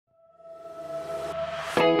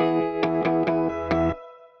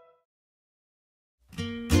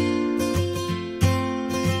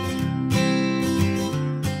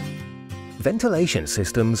Ventilation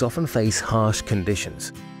systems often face harsh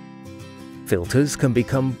conditions. Filters can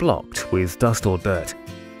become blocked with dust or dirt.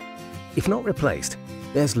 If not replaced,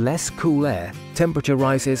 there's less cool air, temperature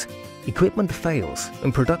rises, equipment fails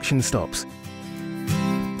and production stops.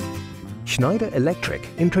 Schneider Electric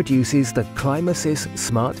introduces the ClimaSys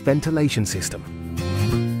Smart Ventilation System.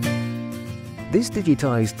 This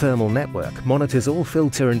digitized thermal network monitors all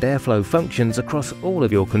filter and airflow functions across all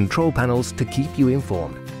of your control panels to keep you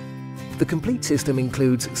informed. The complete system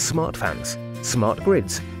includes smart fans, smart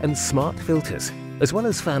grids and smart filters, as well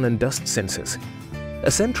as fan and dust sensors.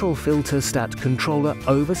 A central filter stat controller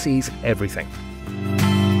oversees everything.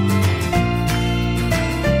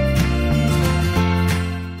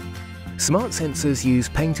 Smart sensors use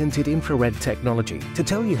patented infrared technology to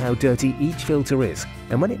tell you how dirty each filter is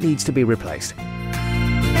and when it needs to be replaced.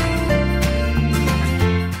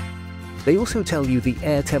 They also tell you the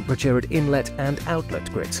air temperature at inlet and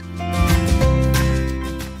outlet grids.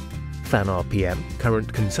 Fan RPM,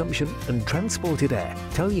 current consumption and transported air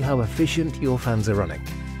tell you how efficient your fans are running.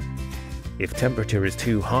 If temperature is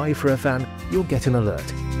too high for a fan, you'll get an alert.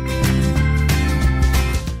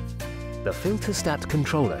 The filter stat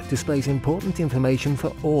controller displays important information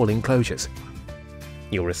for all enclosures.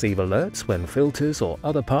 You'll receive alerts when filters or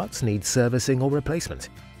other parts need servicing or replacement.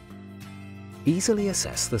 Easily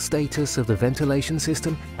assess the status of the ventilation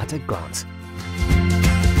system at a glance.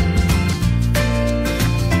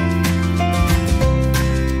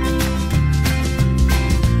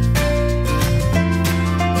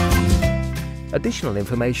 Additional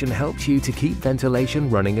information helps you to keep ventilation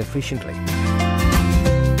running efficiently.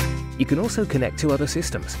 You can also connect to other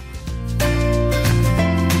systems.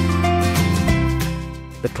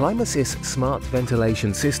 The ClimaSys Smart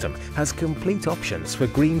Ventilation System has complete options for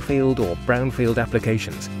greenfield or brownfield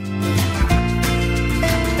applications.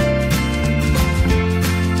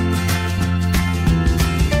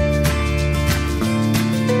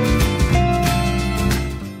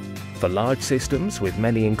 For large systems with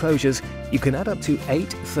many enclosures, you can add up to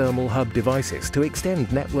 8 thermal hub devices to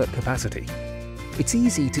extend network capacity. It's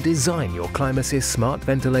easy to design your ClimaSys Smart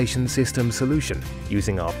Ventilation System solution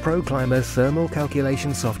using our ProClima thermal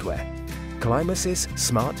calculation software. ClimaSys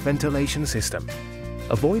Smart Ventilation System.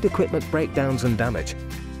 Avoid equipment breakdowns and damage,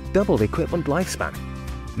 double equipment lifespan,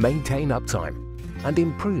 maintain uptime, and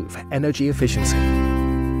improve energy efficiency.